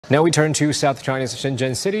Now we turn to South China's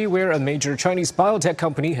Shenzhen city, where a major Chinese biotech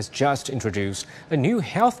company has just introduced a new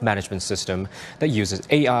health management system that uses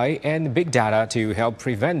AI and big data to help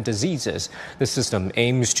prevent diseases. The system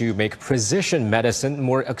aims to make precision medicine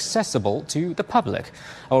more accessible to the public.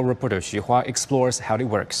 Our reporter Xu Hua explores how it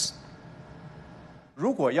works.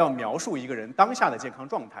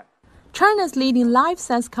 China's leading life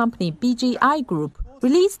science company BGI Group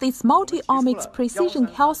released its multi-omics precision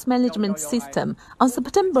health management system on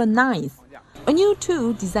September 9th, a new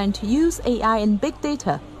tool designed to use AI and big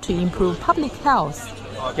data to improve public health.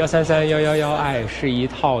 The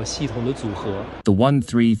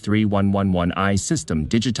 133111I system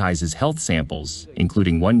digitizes health samples,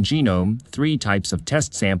 including one genome, 3 types of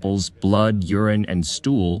test samples, blood, urine, and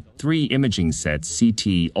stool, 3 imaging sets,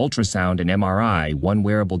 CT, ultrasound, and MRI, 1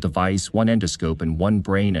 wearable device, 1 endoscope, and 1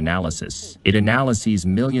 brain analysis. It analyses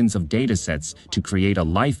millions of datasets to create a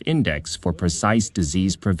life index for precise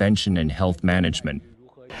disease prevention and health management.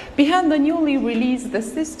 Behind the newly released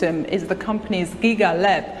system is the company's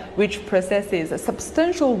GigaLab, which processes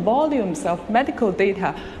substantial volumes of medical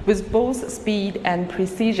data with both speed and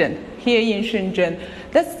precision. Here in Shenzhen,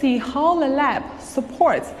 let's see how the lab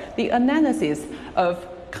supports the analysis of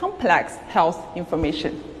complex health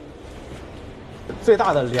information.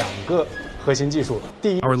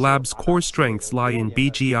 Our lab's core strengths lie in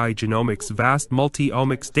BGI Genomics' vast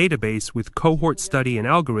multi-omics database with cohort study and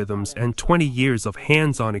algorithms and 20 years of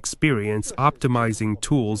hands-on experience optimizing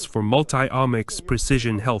tools for multi-omics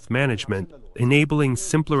precision health management, enabling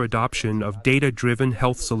simpler adoption of data-driven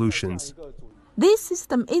health solutions. This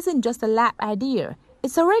system isn't just a lab idea.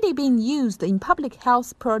 It's already being used in public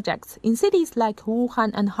health projects in cities like Wuhan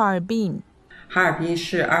and Harbin. Harbin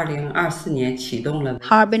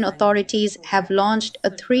authorities have launched a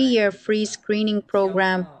 3-year free screening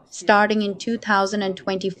program starting in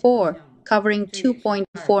 2024, covering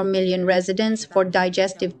 2.4 million residents for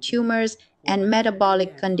digestive tumors and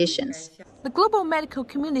metabolic conditions. The global medical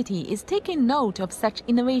community is taking note of such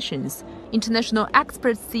innovations. International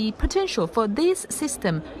experts see potential for this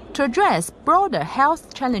system to address broader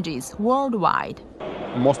health challenges worldwide.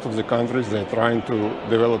 Most of the countries, they're trying to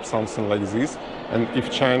develop something like this, and if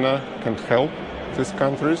China can help these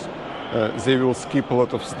countries, they will skip a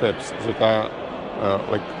lot of steps that are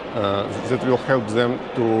that will help them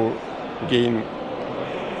to gain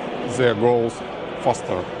their goals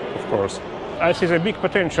faster, of course. I see the big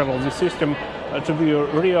potential of the system to be a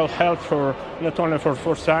real help for not only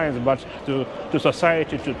for science but to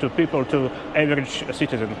society, to people, to average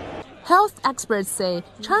citizen. Health experts say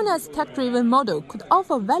China's tech-driven model could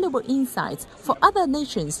offer valuable insights for other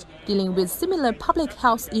nations dealing with similar public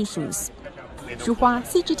health issues. Xu Hua,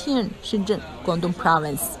 CGTN, Shenzhen, Guangdong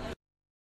Province.